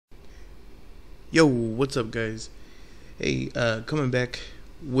Yo, what's up, guys? Hey, coming back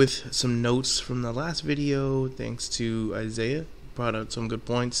with some notes from the last video. Thanks to Isaiah, brought out some good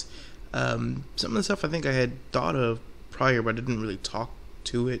points. Some of the stuff I think I had thought of prior, but I didn't really talk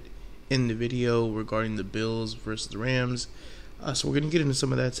to it in the video regarding the Bills versus the Rams. So we're gonna get into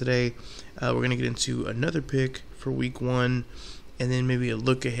some of that today. We're gonna get into another pick for Week 1, and then maybe a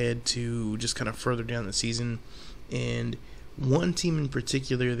look ahead to just kind of further down the season. And one team in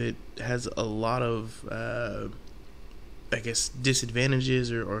particular that has a lot of,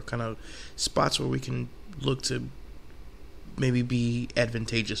 disadvantages or kind of spots where we can look to maybe be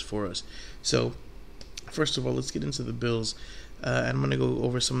advantageous for us. So, first of all, let's get into the Bills. And I'm going to go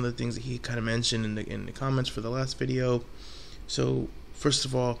over some of the things that he kind of mentioned in the comments for the last video. So, first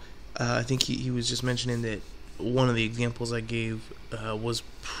of all, I think he was just mentioning that one of the examples I gave was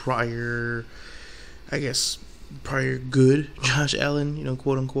prior good Josh Allen,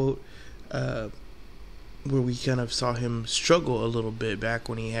 quote unquote, where we kind of saw him struggle a little bit back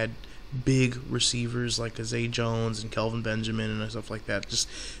when he had big receivers like Zay Jones and Kelvin Benjamin and stuff like that. Just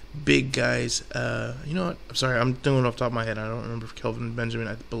big guys. You know what? I'm sorry, I'm doing it off the top of my head. I don't remember if Kelvin Benjamin,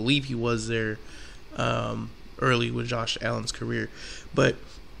 I believe he was there early with Josh Allen's career. But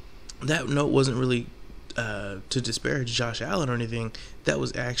that note wasn't really to disparage Josh Allen or anything. That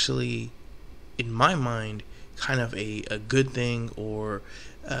was actually, in my mind, kind of a good thing, or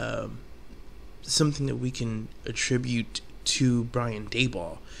something that we can attribute to Brian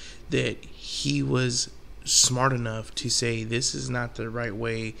Daboll, that he was smart enough to say this is not the right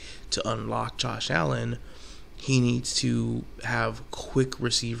way to unlock Josh Allen. He needs to have quick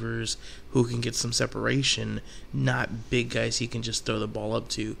receivers who can get some separation, not big guys he can just throw the ball up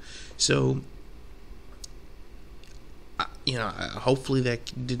to. So, hopefully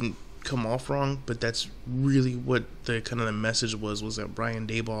that didn't come off wrong, but that's really what the kind of the message was that Brian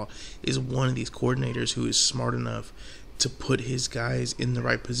Daboll is one of these coordinators who is smart enough to put his guys in the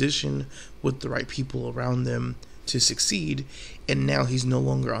right position with the right people around them to succeed, and now he's no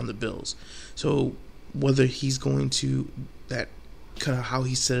longer on the Bills. So whether he's going to, that kind of how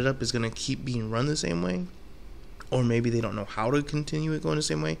he set it up is going to keep being run the same way, or maybe they don't know how to continue it going the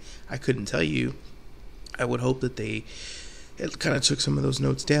same way, I couldn't tell you. I would hope that they kind of took some of those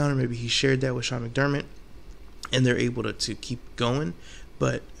notes down, or maybe he shared that with Sean McDermott and they're able to keep going.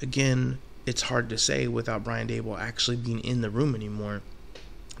 But again, it's hard to say without Brian Daboll actually being in the room anymore.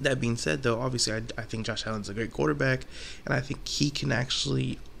 That being said, though, obviously I think Josh Allen's a great quarterback, and I think he can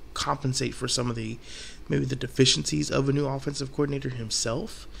actually compensate for some of maybe the deficiencies of a new offensive coordinator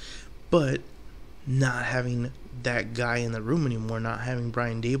himself. But not having that guy in the room anymore, not having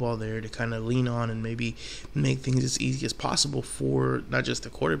Brian Daboll there to kind of lean on and maybe make things as easy as possible for not just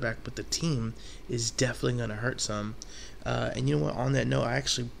the quarterback but the team, is definitely going to hurt some. And you know what, on that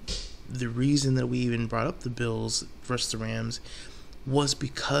note, the reason that we even brought up the Bills versus the Rams was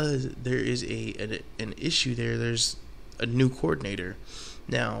because there is an issue there. There's a new coordinator.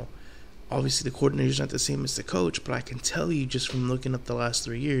 Now, obviously the coordinator's not the same as the coach, but I can tell you just from looking up the last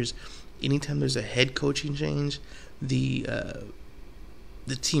 3 years, anytime there's a head coaching change, the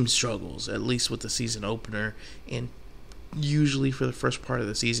team struggles, at least with the season opener, and usually for the first part of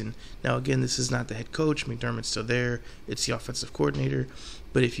the season. Now, again, this is not the head coach. McDermott's still there. It's the offensive coordinator.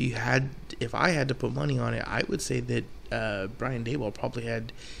 But if I had to put money on it, I would say that Brian Daboll probably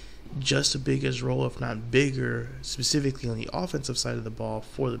had just as big a role, if not bigger, specifically on the offensive side of the ball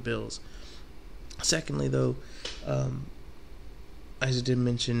for the Bills. Secondly, though, Isaiah did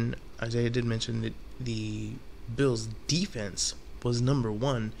mention that the Bills' defense was number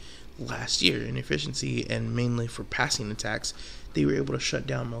 1 last year in efficiency, and mainly for passing attacks. They were able to shut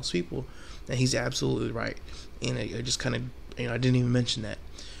down most people, and he's absolutely right. And I just kind of, I didn't even mention that.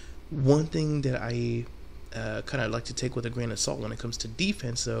 One thing that I kind of like to take with a grain of salt when it comes to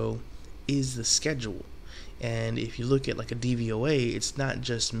defense, though, is the schedule. And if you look at like a DVOA, it's not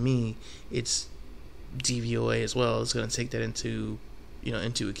just me, it's DVOA as well. It's going to take that into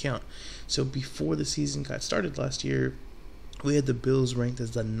account. So before the season got started last year, we had the Bills ranked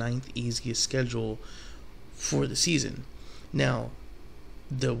as the 9th easiest schedule for the season. Now,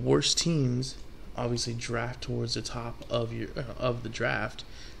 the worst teams obviously draft towards the top of the draft.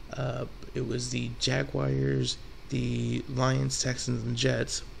 It was the Jaguars, the Lions, Texans, and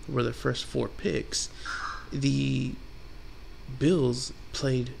Jets were the first 4 picks. The Bills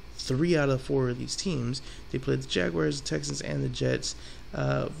played 3 out of 4 of these teams. They played the Jaguars, the Texans, and the Jets.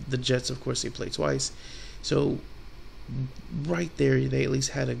 The Jets, of course, they played twice. So right there, they at least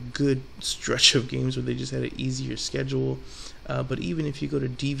had a good stretch of games where they just had an easier schedule. But even if you go to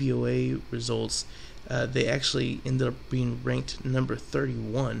DVOA results, they actually ended up being ranked number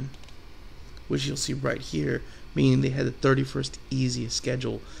 31, which you'll see right here, meaning they had the 31st easiest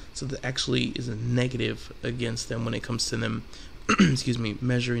schedule. So that actually is a negative against them when it comes to them, excuse me,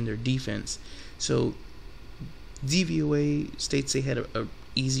 measuring their defense. So DVOA states they had a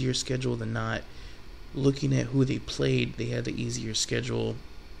easier schedule than not. Looking at who they played, they had the easier schedule.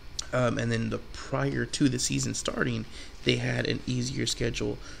 And then the prior to the season starting, they had an easier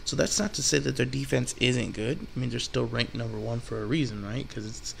schedule. So that's not to say that their defense isn't good. I mean, they're still ranked number one for a reason, right? Because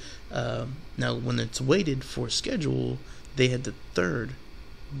it's now when it's weighted for schedule, they had the third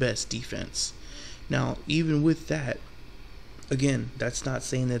best defense. Now, even with that, again, that's not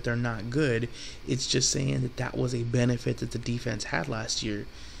saying that they're not good. It's just saying that that was a benefit that the defense had last year.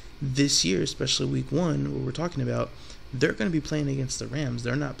 This year, especially week one, what we're talking about, they're going to be playing against the Rams.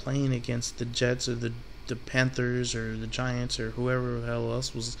 They're not playing against the Jets or the Panthers or the Giants or whoever the hell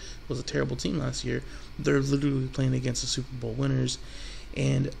else was a terrible team last year. They're literally playing against the Super Bowl winners.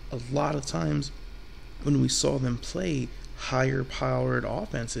 And a lot of times when we saw them play higher powered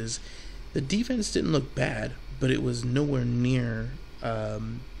offenses, the defense didn't look bad, but it was nowhere near,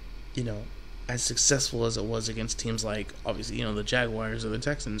 as successful as it was against teams like, obviously, the Jaguars or the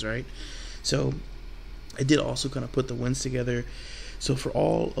Texans, right? So I did also kind of put the wins together. So for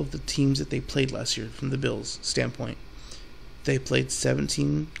all of the teams that they played last year, from the Bills standpoint, they played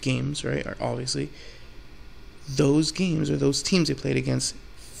 17 games, right? Obviously, those games or those teams they played against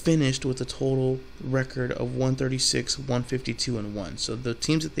finished with a total record of 136, 152, and 1. So the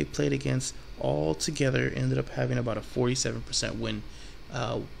teams that they played against all together ended up having about a 47% win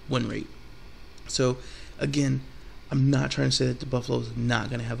rate. So again, I'm not trying to say that the Buffalo is not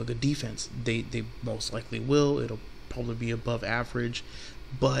going to have a good defense. They most likely will. It'll probably be above average,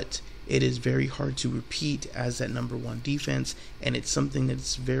 but it is very hard to repeat as that number one defense, and it's something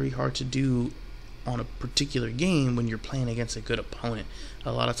that's very hard to do on a particular game when you're playing against a good opponent.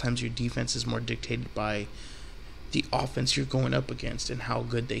 A lot of times your defense is more dictated by the offense you're going up against and how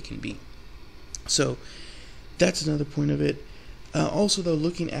good they can be. So that's another point of it. Also, though,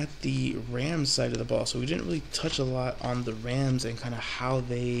 looking at the Rams side of the ball, so we didn't really touch a lot on the Rams and kind of how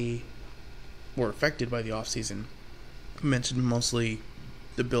they were affected by the offseason. I mentioned mostly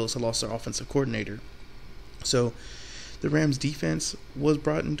the Bills had lost their offensive coordinator. So the Rams defense was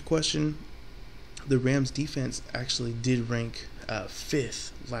brought into question. The Rams defense actually did rank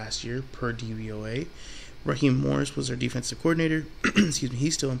 5th last year per DVOA. Raheem Morris was their defensive coordinator. Excuse me,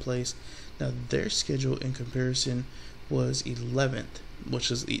 he's still in place. Now, their schedule in comparison was 11th,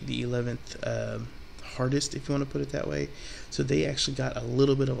 which is the 11th hardest, if you want to put it that way. So they actually got a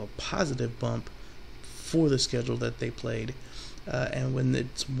little bit of a positive bump for the schedule that they played. And when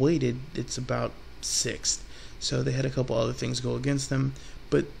it's weighted, it's about 6th. So they had a couple other things go against them,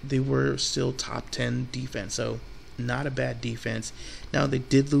 but they were still top 10 defense. So not a bad defense. Now, they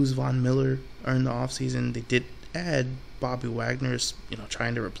did lose Von Miller in the offseason. They did add Bobby Wagner,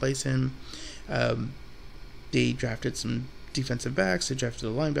 trying to replace him. They drafted some defensive backs. They drafted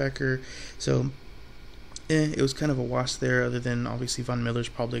a linebacker. So it was kind of a wash there, other than obviously Von Miller's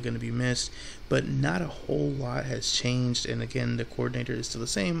probably going to be missed. But not a whole lot has changed. And again, the coordinator is still the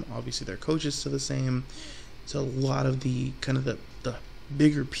same. Obviously, their coach is still the same. So a lot of the kind of the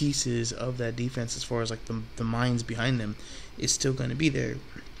bigger pieces of that defense, as far as like the minds behind them, is still going to be there.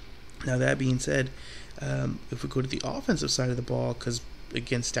 Now, that being said, if we go to the offensive side of the ball, because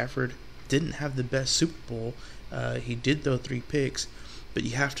again, Stafford didn't have the best Super Bowl. He did throw 3 picks, but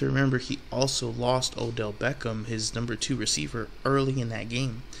you have to remember he also lost Odell Beckham, his number 2 receiver, early in that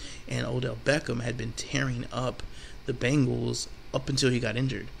game. And Odell Beckham had been tearing up the Bengals up until he got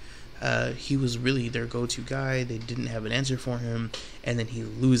injured. He was really their go-to guy. They didn't have an answer for him, and then he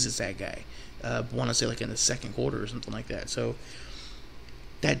loses that guy. I want to say like in the second quarter or something like that. So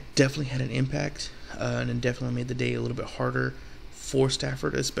that definitely had an impact, and it definitely made the day a little bit harder for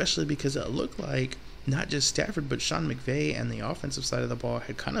Stafford, especially because it looked like not just Stafford, but Sean McVay and the offensive side of the ball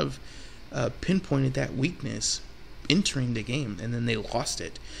had kind of pinpointed that weakness entering the game, and then they lost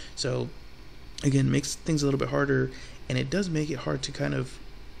it. So again, makes things a little bit harder, and it does make it hard to kind of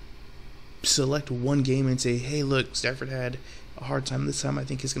select one game and say, hey, look, Stafford had a hard time this time. I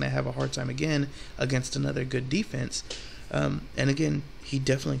think he's going to have a hard time again against another good defense. And again, he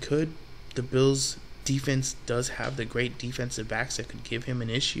definitely could. The Bills' defense does have the great defensive backs that could give him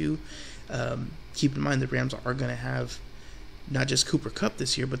an issue. Keep in mind the Rams are going to have not just Cooper Kupp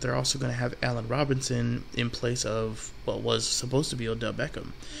this year, but they're also going to have Allen Robinson in place of what was supposed to be Odell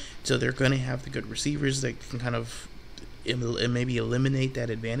Beckham. So they're going to have the good receivers that can kind of maybe eliminate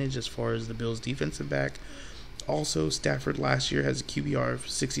that advantage as far as the Bills' defensive back. Also, Stafford last year has a QBR of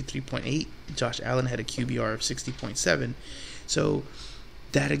 63.8. Josh Allen had a QBR of 60.7. So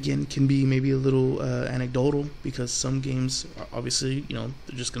That again can be maybe a little anecdotal, because some games, obviously, they're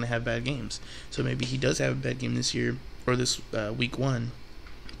just going to have bad games. So maybe he does have a bad game this year, or this week one.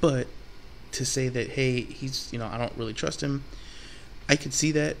 But to say that, hey, he's, I don't really trust him, I could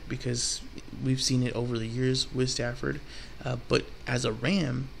see that, because we've seen it over the years with Stafford. But as a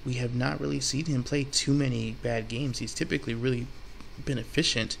Ram, we have not really seen him play too many bad games. He's typically really been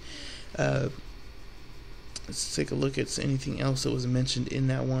efficient. Let's take a look at anything else that was mentioned in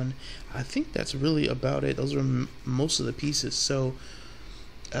that one. I think that's really about it. Those are most of the pieces. So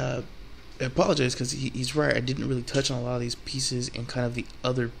I apologize, because he's right. I didn't really touch on a lot of these pieces and kind of the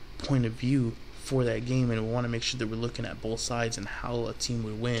other point of view for that game, and we want to make sure that we're looking at both sides and how a team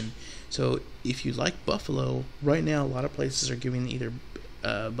would win. So if you like Buffalo, right now a lot of places are giving either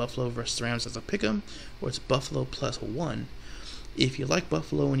Buffalo versus the Rams as a pick'em, or it's Buffalo +1. If you like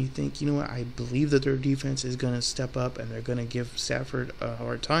Buffalo and you think, what, I believe that their defense is going to step up and they're going to give Stafford a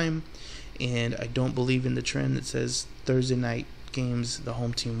hard time, and I don't believe in the trend that says Thursday night games the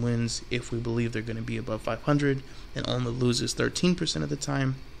home team wins, if we believe they're going to be above 500 and only loses 13% of the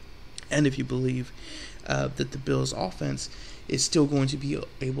time, and if you believe that the Bills' offense is still going to be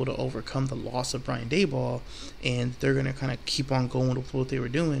able to overcome the loss of Brian Daboll, and they're going to kind of keep on going with what they were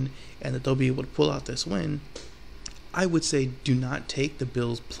doing, and that they'll be able to pull out this win, I would say do not take the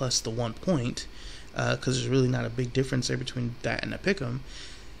Bills plus the 1 point, because there's really not a big difference there between that and a pick'em.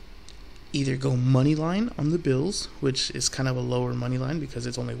 Either go money line on the Bills, which is kind of a lower money line because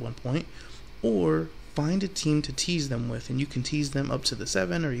it's only 1 point, or find a team to tease them with, and you can tease them up to the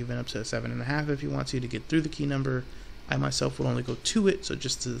 7 or even up to the 7.5 if you want to get through the key number. I myself would only go to it, so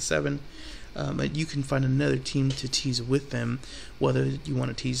just to the 7. But you can find another team to tease with them, whether you want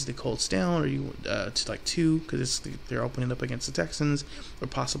to tease the Colts down or you to like 2 because they're opening up against the Texans, or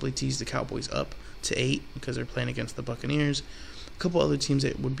possibly tease the Cowboys up to 8 because they're playing against the Buccaneers. A couple other teams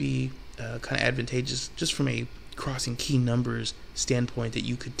that would be kind of advantageous just from a crossing key numbers standpoint that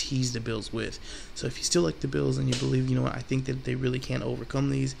you could tease the Bills with. So if you still like the Bills and you believe, I think that they really can overcome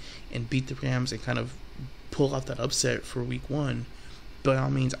these and beat the Rams and kind of pull out that upset for week 1, by all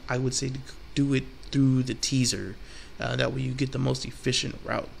means, I would say to do it through the teaser. That way you get the most efficient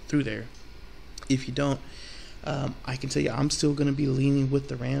route through there. If you don't, I can tell you I'm still going to be leaning with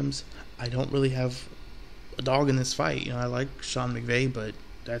the Rams. I don't really have a dog in this fight. I like Sean McVay, but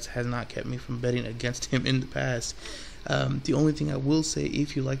that has not kept me from betting against him in the past. The only thing I will say,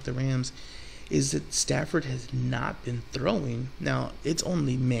 if you like the Rams, is that Stafford has not been throwing. Now, it's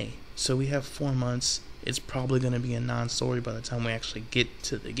only May, so we have 4 months. It's probably going to be a non-story by the time we actually get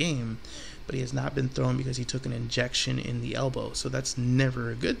to the game. But he has not been throwing because he took an injection in the elbow. So that's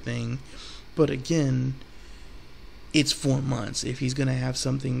never a good thing. But again, it's 4 months. If he's going to have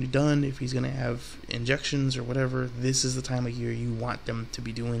something done, if he's going to have injections or whatever, this is the time of year you want them to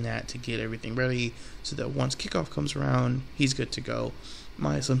be doing that to get everything ready so that once kickoff comes around, he's good to go.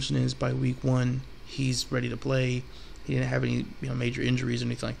 My assumption is by week 1, he's ready to play. He didn't have any major injuries or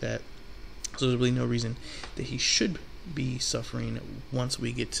anything like that. So there's really no reason that he should be suffering once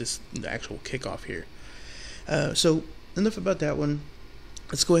we get to the actual kickoff here. So enough about that one.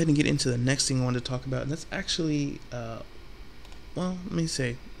 Let's go ahead and get into the next thing I wanted to talk about, and that's actually, let me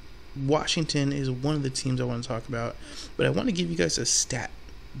say, Washington is one of the teams I want to talk about, but I want to give you guys a stat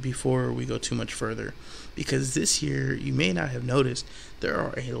before we go too much further, because this year, you may not have noticed, there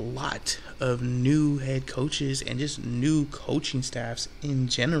are a lot of new head coaches and just new coaching staffs in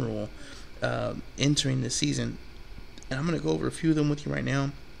general entering the season, and I'm going to go over a few of them with you right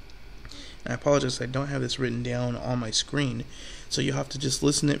now. And I apologize, I don't have this written down on my screen, so you'll have to just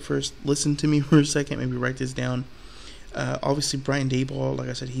listen to me for a second, maybe write this down. Obviously, Brian Daboll, like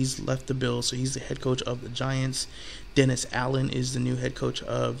I said, he's left the Bills, so he's the head coach of the Giants. Dennis Allen is the new head coach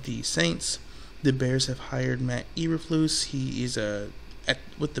of the Saints. The Bears have hired Matt Eberflus. He is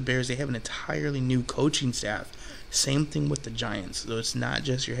with the Bears, they have an entirely new coaching staff. Same thing with the Giants, so it's not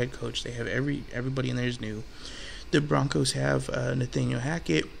just your head coach. They have everybody in there is new. The Broncos have Nathaniel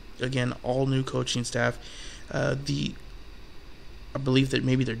Hackett. Again, all new coaching staff. I believe that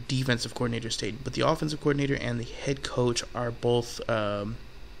maybe their defensive coordinator stayed, but the offensive coordinator and the head coach are both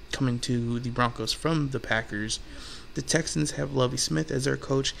coming to the Broncos from the Packers. The Texans have Lovie Smith as their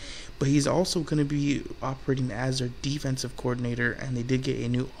coach, but he's also going to be operating as their defensive coordinator, and they did get a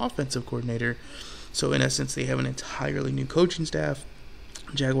new offensive coordinator. So in essence, they have an entirely new coaching staff.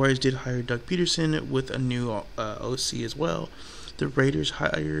 Jaguars did hire Doug Peterson with a new OC as well. The Raiders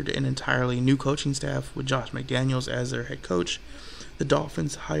hired an entirely new coaching staff with Josh McDaniels as their head coach. The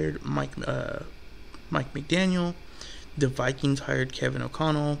Dolphins hired Mike McDaniel. The Vikings hired Kevin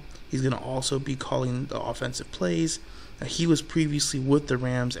O'Connell. He's going to also be calling the offensive plays. He was previously with the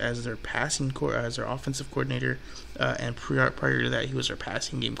Rams as their as their offensive coordinator, and prior to that, he was their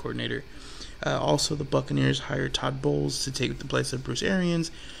passing game coordinator. Also, the Buccaneers hired Todd Bowles to take the place of Bruce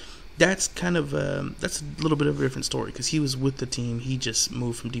Arians. That's kind of that's a little bit of a different story because he was with the team. He just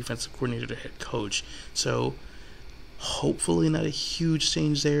moved from defensive coordinator to head coach. So hopefully not a huge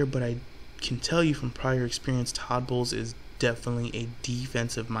change there, but I can tell you from prior experience, Todd Bowles is definitely a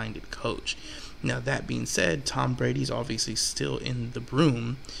defensive-minded coach. Now, that being said, Tom Brady's obviously still in the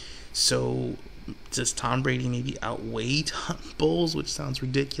room. So does Tom Brady maybe outweigh Todd Bowles, which sounds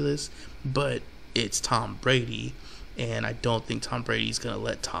ridiculous, but it's Tom Brady. And I don't think Tom Brady's going to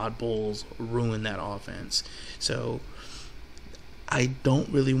let Todd Bowles ruin that offense. So I don't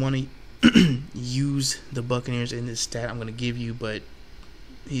really want to use the Buccaneers in this stat I'm going to give you, but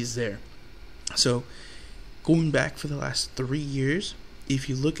he's there. So going back for the last 3 years, if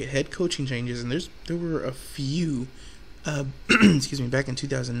you look at head coaching changes, and there were a few, back in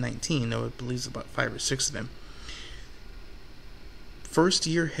 2019, I believe it's about 5 or 6 of them.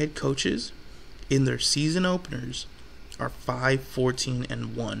 First-year head coaches in their season openers are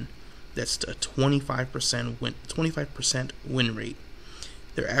 5-14-1. That's a 25% win rate.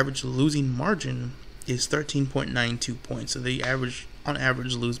 Their average losing margin is 13.92 points. So they on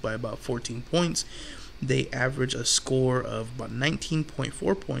average lose by about 14 points. They average a score of about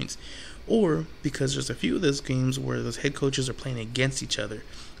 19.4 points, or because there's a few of those games where those head coaches are playing against each other.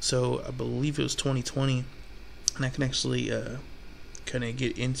 So I believe it was 2020, and I can actually kind of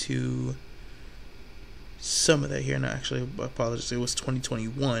get into some of that here. And actually, I apologize, it was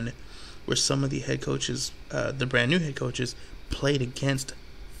 2021, where some of the head coaches, the brand new head coaches, played against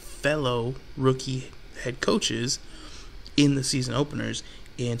fellow rookie head coaches in the season openers.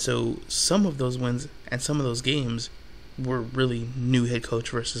 And so some of those wins and some of those games were really new head coach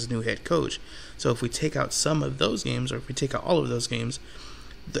versus new head coach. So if we take out some of those games, or if we take out all of those games,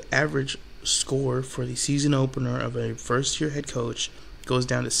 the average score for the season opener of a first-year head coach goes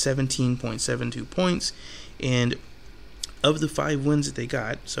down to 17.72 points. And of the 5 wins that they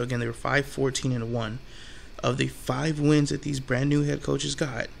got, so again, they were 5-14-1. Of the 5 wins that these brand new head coaches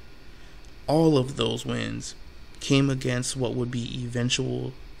got, all of those wins came against what would be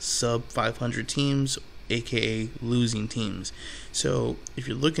eventual sub 500 teams, aka losing teams. So if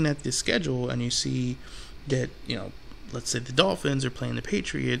you're looking at this schedule and you see that, let's say the Dolphins are playing the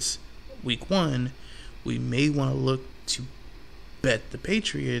Patriots week 1, we may want to look to bet the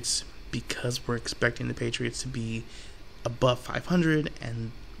Patriots because we're expecting the Patriots to be above 500,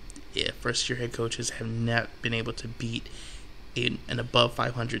 and first-year head coaches have not been able to beat an above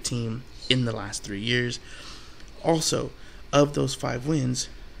 500 team in the last 3 years. Also, of those 5 wins,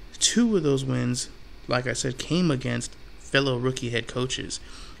 2 of those wins, like I said, came against fellow rookie head coaches.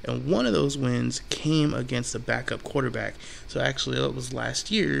 And one of those wins came against a backup quarterback. So actually, that was last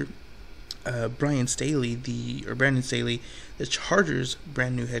year. Brandon Staley, the Chargers'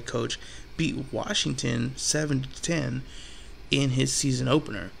 brand new head coach, beat Washington 7-10 in his season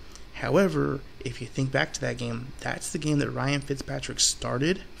opener. However, if you think back to that game, that's the game that Ryan Fitzpatrick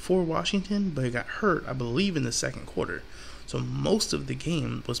started for Washington, but he got hurt, I believe, in the second quarter. So most of the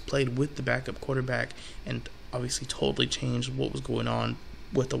game was played with the backup quarterback, and obviously totally changed what was going on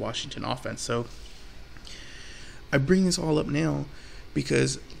with the Washington offense. So I bring this all up now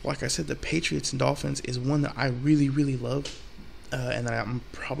because, like I said, the Patriots and Dolphins is one that I really, really love, and that I'm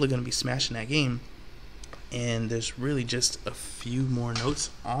probably going to be smashing that game. And there's really just a few more notes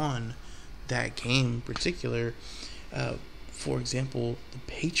on that game in particular. For example, the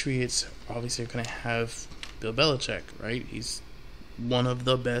Patriots obviously are going to have Bill Belichick, right? He's one of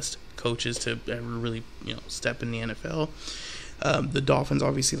the best coaches to ever really, step in the NFL. The Dolphins,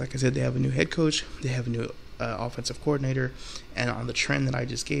 obviously, like I said, they have a new head coach. They have a new offensive coordinator. And on the trend that I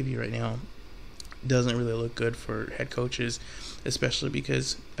just gave you right now, doesn't really look good for head coaches, especially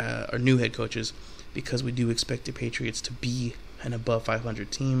because, or new head coaches, because we do expect the Patriots to be an above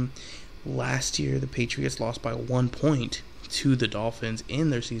 500 team. Last year, the Patriots lost by 1 point to the Dolphins in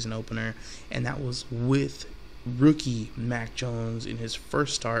their season opener, and that was with rookie Mac Jones in his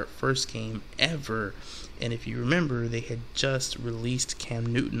first game ever. And if you remember, they had just released Cam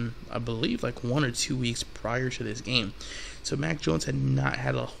Newton, I believe, like 1 or 2 weeks prior to this game. So Mac Jones had not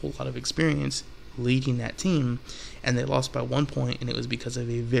had a whole lot of experience leading that team, and they lost by 1 point, and it was because of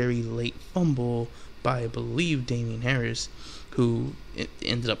a very late fumble by, I believe, Damian Harris, who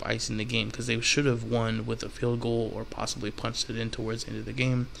ended up icing the game, because they should have won with a field goal or possibly punched it in towards the end of the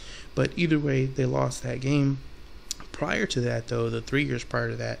game. But either way, they lost that game. Prior to that, though, the 3 years prior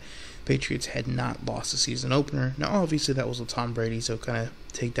to that, Patriots had not lost a season opener. Now, obviously, that was with Tom Brady, so kind of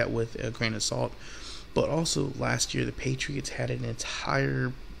take that with a grain of salt. But also last year, the Patriots had an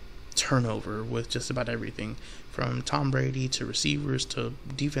entire turnover with just about everything, from Tom Brady to receivers to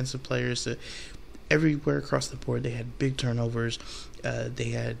defensive players to everywhere across the board. They had big turnovers. They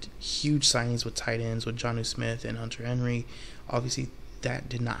had huge signings with tight ends with Jonnu Smith and Hunter Henry. Obviously, that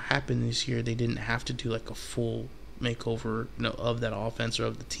did not happen this year. They didn't have to do like a full makeover, of that offense or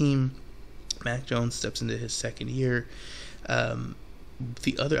of the team. Mac Jones steps into his second year.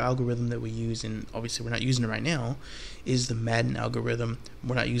 The other algorithm that we use, and obviously we're not using it right now, is the Madden algorithm.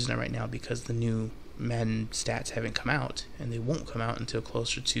 We're not using it right now because the new Madden stats haven't come out, and they won't come out until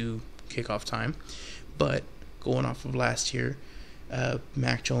closer to kickoff time. But going off of last year,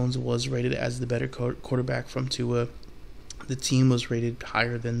 Mac Jones was rated as the better quarterback from Tua. The team was rated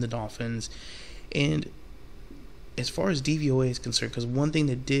higher than the Dolphins. And as far as DVOA is concerned, because one thing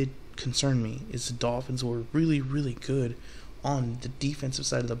that did concern me is the Dolphins were really, really good on the defensive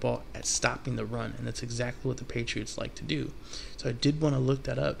side of the ball at stopping the run, and that's exactly what the Patriots like to do. So I did want to look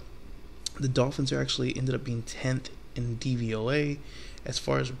that up. The Dolphins are actually ended up being 10th in DVOA. As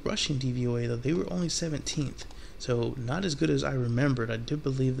far as rushing DVOA, though, they were only 17th. So not as good as I remembered. I did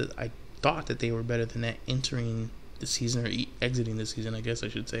believe that I thought that they were better than that entering the season, or exiting the season, I guess I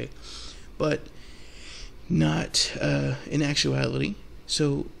should say. But not in actuality.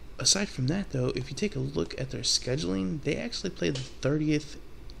 So aside from that, though, if you take a look at their scheduling, they actually play the 30th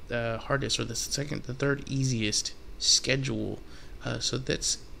hardest, or the third easiest schedule. So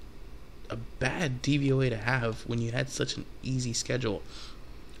that's a bad DVOA to have when you had such an easy schedule.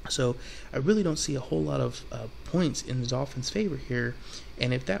 So I really don't see a whole lot of points in the Dolphins' favor here.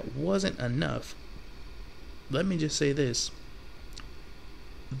 And if that wasn't enough, let me just say this.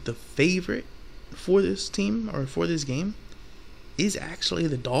 The favorite for this team, or for this game, is actually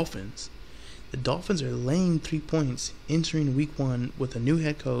the Dolphins. The Dolphins are laying 3 points entering week 1 with a new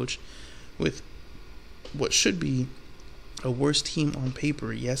head coach, with what should be a worse team on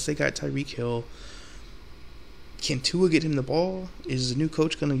paper. Yes, they got Tyreek Hill. Can Tua get him the ball? Is the new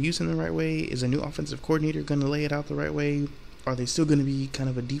coach going to use him the right way? Is a new offensive coordinator going to lay it out the right way? Are they still going to be kind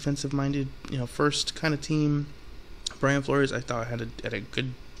of a defensive-minded, first kind of team? Brian Flores, I thought, had a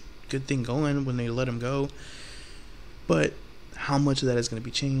good thing going when they let him go. But how much of that is going to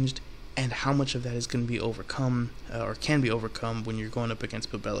be changed, and how much of that is going to be overcome, or can be overcome, when you're going up against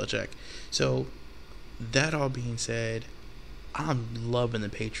Bill Belichick? So, that all being said, I'm loving the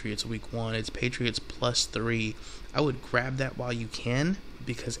Patriots week 1. It's Patriots +3. I would grab that while you can,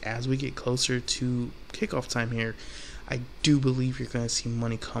 because as we get closer to kickoff time here, I do believe you're going to see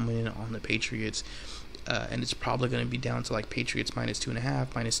money coming in on the Patriots. And it's probably going to be down to like Patriots -2.5,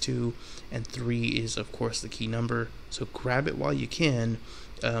 -2, and 3 is, of course, the key number. So grab it while you can,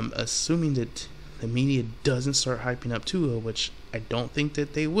 assuming that the media doesn't start hyping up Tua, which I don't think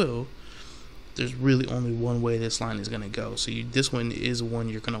that they will. There's really only one way this line is going to go. So this one is one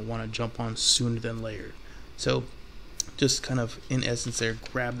you're going to want to jump on sooner than later. So just kind of in essence there,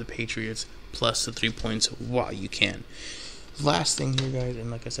 grab the Patriots plus the 3 points while you can. Last thing here, guys,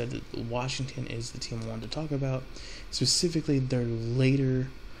 and like I said, Washington is the team I wanted to talk about, specifically their later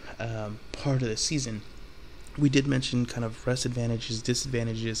part of the season. We did mention kind of rest advantages,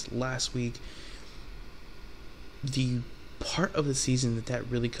 disadvantages last week. The part of the season that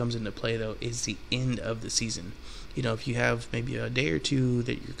really comes into play, though, is the end of the season. If you have maybe a day or two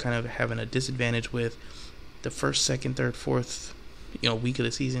that you're kind of having a disadvantage with, the first, second, third, fourth, week of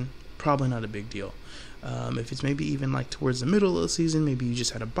the season, probably not a big deal. If it's maybe even like towards the middle of the season, maybe you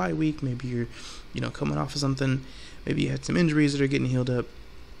just had a bye week, maybe you're, coming off of something, maybe you had some injuries that are getting healed up,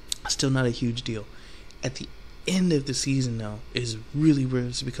 still not a huge deal. At the end of the season, though, is really where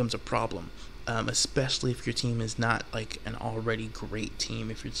this becomes a problem. Especially if your team is not like an already great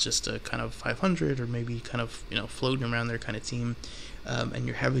team, if it's just a kind of 500 or maybe kind of floating around there kind of team, and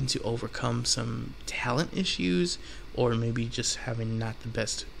you're having to overcome some talent issues, or maybe just having not the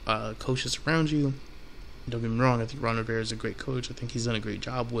best coaches around you. Don't get me wrong, I think Ron Rivera is a great coach. I think he's done a great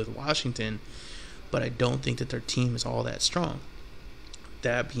job with Washington, but I don't think that their team is all that strong.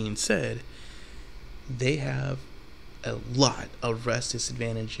 That being said, they have a lot of rest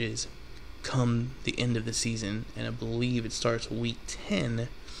disadvantages come the end of the season, and I believe it starts week 10,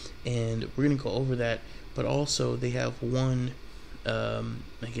 and we're going to go over that. But also they have one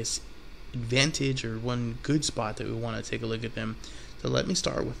advantage, or one good spot that we want to take a look at them. So let me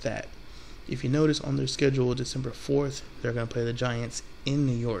start with that. If you notice on their schedule, December 4th, they're going to play the Giants in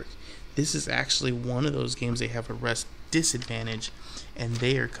New York. This is actually one of those games they have a rest disadvantage, and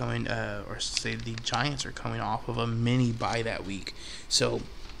they are coming, the Giants are coming off of a mini bye that week. So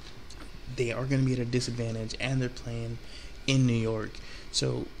they are going to be at a disadvantage, and they're playing in New York.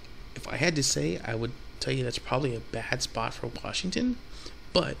 So If I had to say, I would tell you that's probably a bad spot for Washington.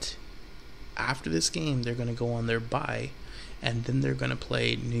 But after this game, they're going to go on their bye, and then they're going to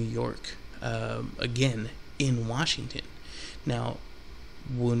play New York again in Washington. Now,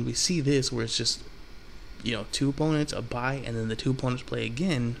 when we see this, where it's just, two opponents, a bye, and then the two opponents play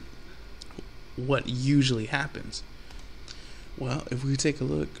again, what usually happens? Well, if we take a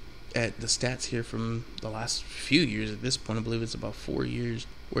look at the stats here from the last few years, at this point, I believe it's about 4 years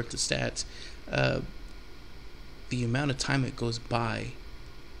worth of stats, the amount of time it goes by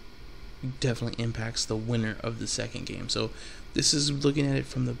definitely impacts the winner of the second game. So this is looking at it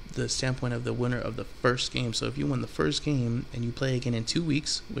from the standpoint of the winner of the first game. So if you win the first game and you play again in 2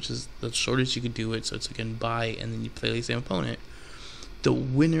 weeks, which is the shortest you could do it, so it's again bye and then you play the same opponent, the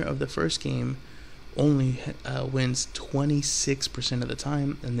winner of the first game only wins 26% of the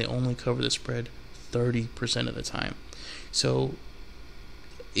time, and they only cover the spread 30% of the time. So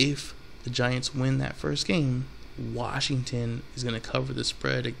if the Giants win that first game, Washington is going to cover the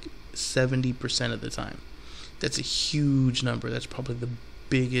spread 70% of the time. That's a huge number. That's probably the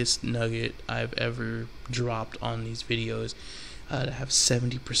biggest nugget I've ever dropped on these videos, to have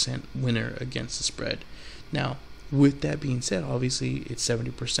 70% winner against the spread. Now, with that being said, obviously it's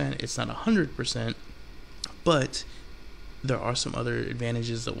 70%. It's not 100%, but there are some other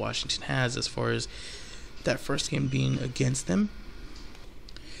advantages that Washington has as far as that first game being against them.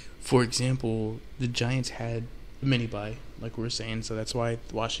 For example, the Giants had a mini bye, like we were saying, so that's why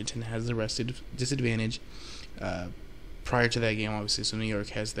Washington has the rest disadvantage prior to that game, obviously. So New York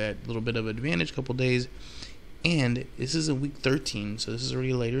has that little bit of advantage, couple days, and this is in week 13, so this is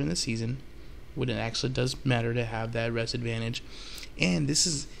already later in the season, when it actually does matter to have that rest advantage. And this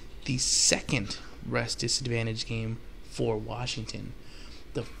is the second rest disadvantage game for Washington.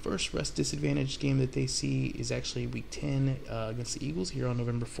 The first rest disadvantage game that they see is actually week 10 against the Eagles here on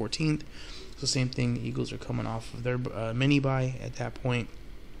November 14th. So same thing, the Eagles are coming off of their mini bye at that point,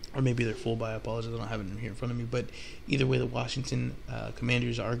 or maybe their full bye. I apologize, I don't have it here in front of me. But either way, the Washington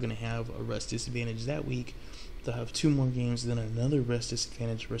Commanders are going to have a rest disadvantage that week. They'll have 2 more games, then another rest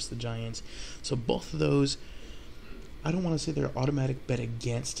disadvantage versus the Giants. So both of those, I don't want to say they're automatic bet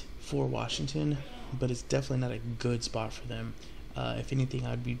against for Washington, but it's definitely not a good spot for them. If anything,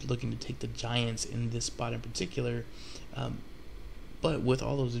 I'd be looking to take the Giants in this spot in particular. But with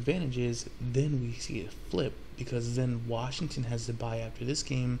all those advantages, then we see it flip, because then Washington has the bye after this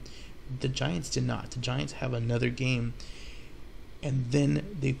game. The Giants did not. The Giants have another game, and then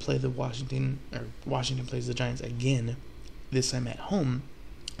they play Washington plays the Giants again, this time at home.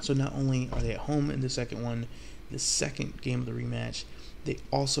 So not only are they at home in the second one, the second game of the rematch, they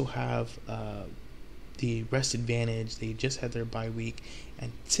also have the rest advantage. They just had their bye week,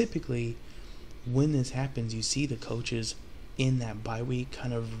 and typically when this happens, you see the coaches in that bye week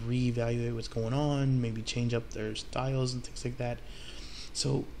kind of reevaluate what's going on, maybe change up their styles and things like that.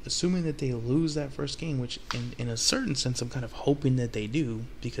 So assuming that they lose that first game, which in a certain sense I'm kind of hoping that they do,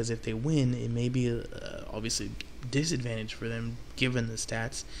 because if they win, it may be obviously disadvantage for them given the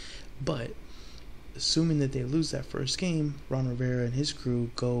stats. But assuming that they lose that first game, Ron Rivera and his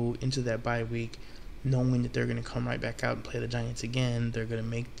crew go into that bye week knowing that they're going to come right back out and play the Giants again. They're going to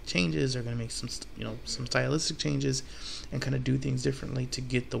make changes. They're going to make some stylistic changes and kind of do things differently to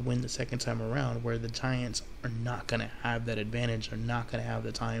get the win the second time around, where the Giants are not going to have that advantage, are not going to have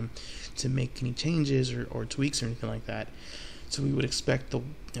the time to make any changes or tweaks or anything like that. So we would expect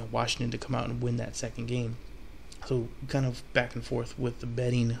Washington to come out and win that second game. So kind of back and forth with the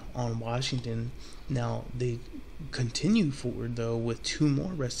betting on Washington. Now they continue forward though with 2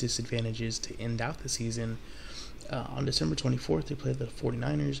 more rest disadvantages to end out the season. On December 24th, they play the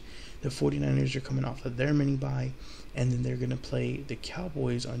 49ers. The 49ers are coming off of their mini bye, and then they're going to play the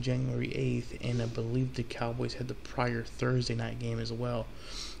Cowboys on January 8th, and I believe the Cowboys had the prior Thursday night game as well.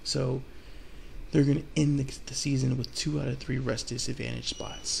 So they're going to end the season with 2 out of 3 rest disadvantage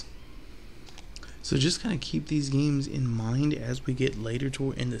spots. So just kind of keep these games in mind as we get later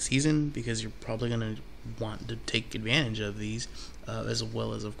in the season, because you're probably going to want to take advantage of these, as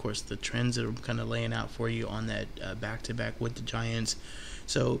well as, of course, the trends that are kind of laying out for you on that back-to-back with the Giants.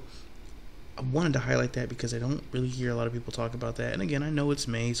 So I wanted to highlight that because I don't really hear a lot of people talk about that. And again, I know it's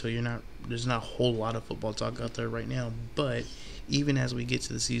May, so there's not a whole lot of football talk out there right now. But even as we get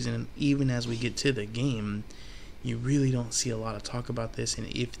to the season, and even as we get to the game, you really don't see a lot of talk about this. And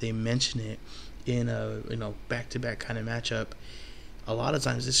if they mention it in a back-to-back kind of matchup, a lot of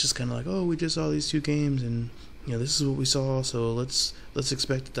times it's just kind of like, oh, we just saw these 2 games, and this is what we saw, so let's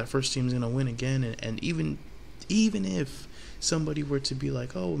expect that first team's gonna win again. And even if somebody were to be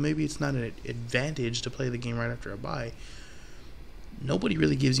like, oh, maybe it's not an advantage to play the game right after a bye, nobody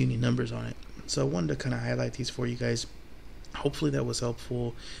really gives you any numbers on it. So I wanted to kind of highlight these for you guys. Hopefully that was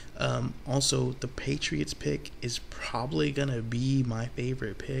helpful. Also, the Patriots pick is probably going to be my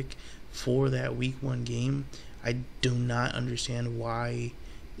favorite pick for that week 1 game. I do not understand why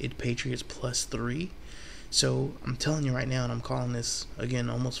it Patriots +3. So I'm telling you right now, and I'm calling this, again,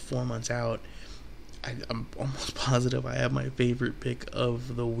 almost 4 months out, I'm almost positive I have my favorite pick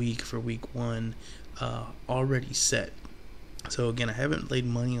of the week for week 1 already set. So again, I haven't laid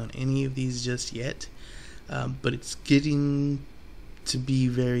money on any of these just yet, but it's getting to be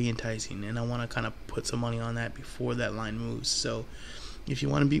very enticing, and I want to kind of put some money on that before that line moves. So if you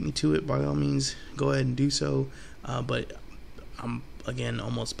want to beat me to it, by all means, go ahead and do so. But I'm, again,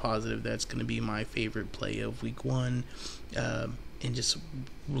 almost positive that's going to be my favorite play of week 1, and just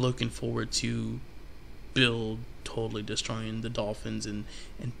looking forward to Bill totally destroying the Dolphins and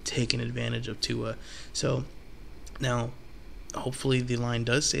taking advantage of Tua. So now, hopefully the line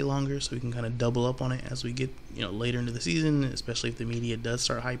does stay longer, so we can kind of double up on it as we get later into the season, especially if the media does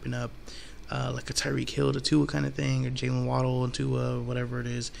start hyping up like a Tyreek Hill to Tua kind of thing, or Jalen Waddle and Tua, whatever it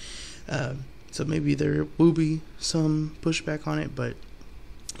is. So maybe there will be some pushback on it, but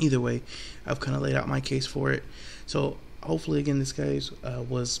either way, I've kind of laid out my case for it. So hopefully, again, this guys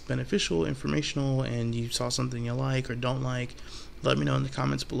was beneficial, informational, and you saw something you like or don't like. Let me know in the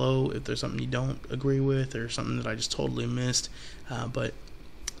comments below if there's something you don't agree with or something that I just totally missed. But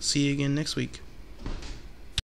see you again next week.